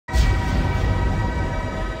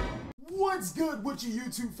What's good with you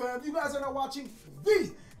YouTube fam? You guys are now watching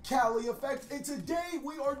TheCaliEffect, and today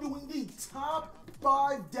we are doing the top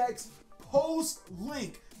 5 decks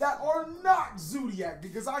post-link that are not Zoodiac,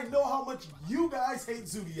 because I know how much you guys hate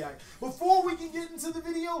Zoodiac. Before we can get into the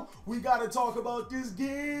video, we gotta talk about this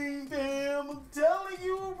game, fam. I'm telling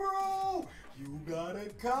you, bro, you gotta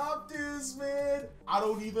cop this, man. I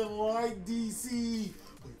don't even like DC,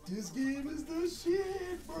 but this game is the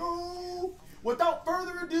shit, bro. Without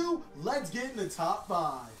further ado, let's get in the top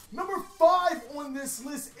 5. Number 5 on this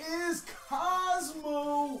list is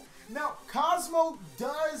Cosmo. Now, Cosmo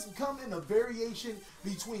does come in a variation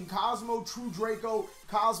between Cosmo True Draco,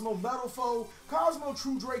 Cosmo Metal Foe, Cosmo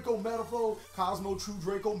True Draco Metal Foe, Cosmo True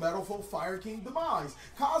Draco Metal Foe Fire King Demise,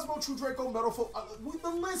 Cosmo True Draco Metal Foe, the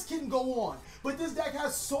list can go on. But this deck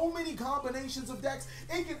has so many combinations of decks,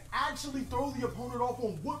 it can actually throw the opponent off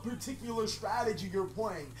on what particular strategy you're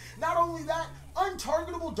playing. Not only that,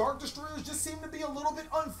 untargetable Dark Destroyers just seem to be a little bit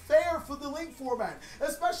unfair for the Link format,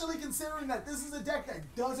 especially considering that this is a deck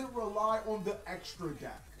that doesn't rely on the extra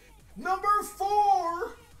deck. Number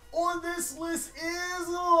 4 on this list is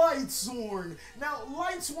Lightsworn. Now,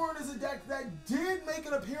 Lightsworn is a deck that did make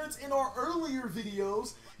an appearance in our earlier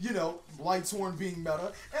videos, you know, Lightsworn being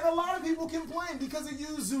meta, and a lot of people complain because it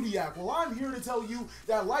used Zoodiac. Well, I'm here to tell you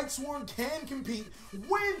that Lightsworn can compete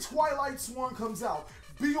when Twilight Sworn comes out.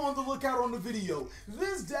 Be on the lookout on the video.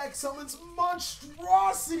 This deck summons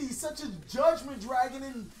monstrosities such as Judgment Dragon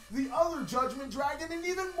and the other Judgment Dragon and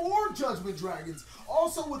even more Judgment Dragons.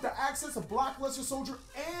 Also, with the access of Blackluster Soldier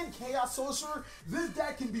and Chaos Sorcerer, this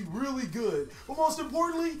deck can be really good. But most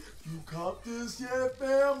importantly, you cop this yet,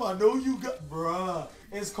 fam? I know you got, bruh.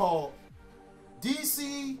 It's called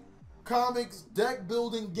DC Comics Deck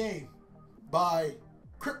Building Game by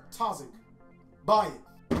Cryptozic. Buy it.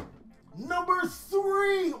 Number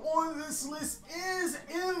 3 on this list is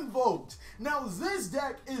Invoked. Now this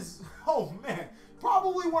deck is, oh man,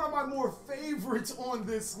 probably one of my more favorites on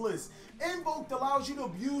this list. Invoked allows you to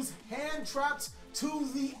abuse hand traps to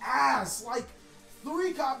the ass, like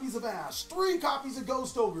 3 copies of Ash, 3 copies of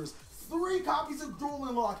Ghost Ogres, 3 copies of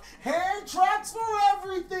Dueling Lock, hand traps for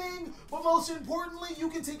everything, but most importantly, you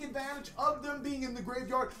can take advantage of them being in the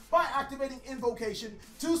graveyard by activating Invocation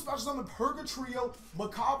to special summon Purgatrio,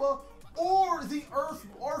 Macabre, or the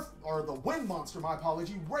the Wind Monster, my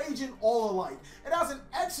apology, Raging All Alike. It has an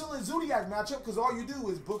excellent Zoodiac matchup because all you do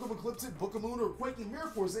is Book of Eclipse it, Book of Moon, or Quaking Mirror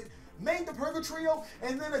Force it, make the Purgatrio,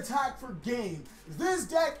 and then attack for game. This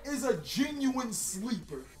deck is a genuine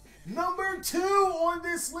sleeper. Number 2 on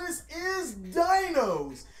this list is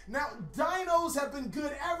Dinos. Now, Dinos have been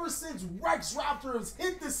good ever since Rex Raptors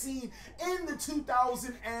hit the scene in the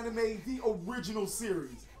 2000 anime, the original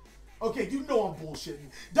series. Okay, you know I'm bullshitting.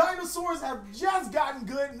 Dinosaurs have just gotten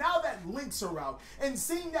good now that Links are out. And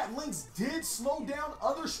seeing that Links did slow down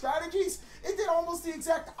other strategies, it did almost the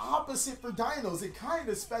exact opposite for Dinos. It kind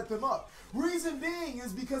of sped them up. Reason being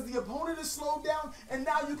is because the opponent is slowed down, and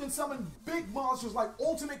now you can summon big monsters like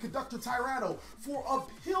Ultimate Conductor Tyranno for a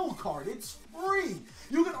pill card. It's free.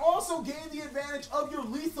 You can also gain the advantage of your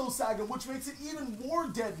Lethal Saga, which makes it even more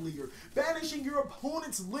deadlier. Banishing your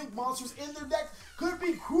opponent's Link monsters in their deck could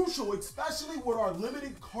be crucial, especially with our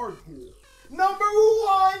limited card pool. Number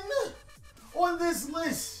 1 on this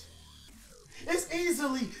list is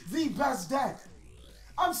easily the best deck.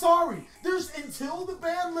 I'm sorry, until the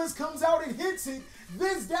ban list comes out and hits it,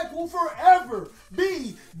 this deck will forever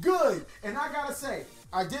be good. And I gotta say,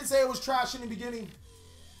 I did say it was trash in the beginning,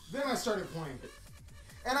 then I started playing it.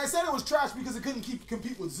 And I said it was trash because it couldn't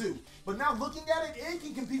compete with Zoo. But now looking at it, it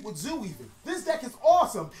can compete with Zoo even. This deck is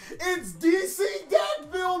awesome. It's DC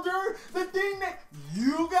Deck Builder, the thing that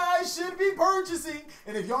you guys should be purchasing.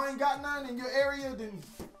 And if y'all ain't got none in your area, then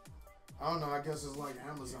I don't know, I guess it's like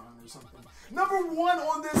Amazon or something. Number 1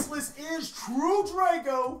 on this list is True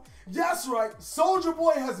Draco. That's right, Soldier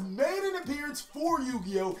Boy has made an appearance for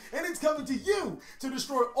Yu-Gi-Oh! And it's coming to you to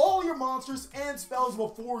destroy all your monsters and spells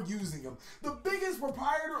before using them. The biggest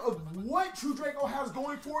proprietor of what True Draco has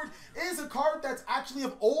going for it is a card that's actually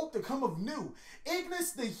of old to come of new.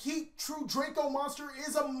 Ignis, the Heat True Draco monster,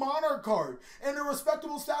 is a Monarch card, and the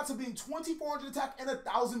respectable stats of being 2400 attack and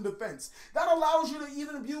 1000 defense. That allows you to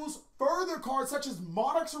even abuse further cards such as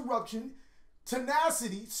Monarch's Eruption,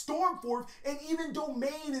 Tenacity, Stormforth, and even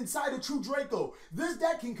Domain inside of True Draco. This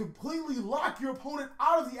deck can completely lock your opponent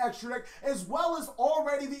out of the extra deck, as well as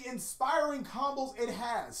already the inspiring combos it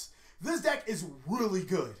has. This deck is really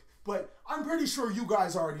good. but I'm pretty sure you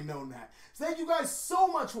guys already know that. So thank you guys so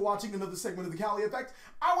much for watching another segment of the Cali Effect.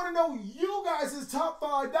 I want to know you guys' top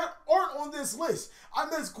 5 that aren't on this list. I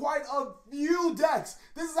missed quite a few decks.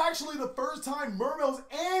 This is actually the first time Mermails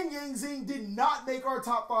and Yang Zing did not make our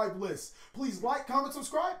top 5 lists. Please like, comment,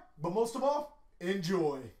 subscribe, but most of all,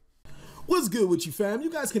 enjoy. What's good with you, fam?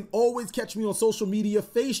 You guys can always catch me on social media,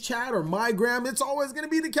 Face Chat or MyGram. It's always going to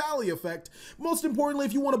be the Cali Effect. Most importantly,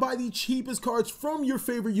 if you want to buy the cheapest cards from your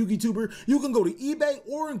favorite Yu-Gi tuber, you can go to eBay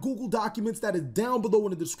or in Google Documents that is down below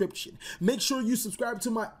in the description. Make sure you subscribe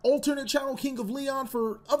to my alternate channel, King of Leon,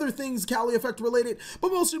 for other things Cali Effect related.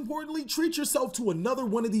 But most importantly, treat yourself to another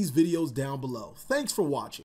one of these videos down below. Thanks for watching.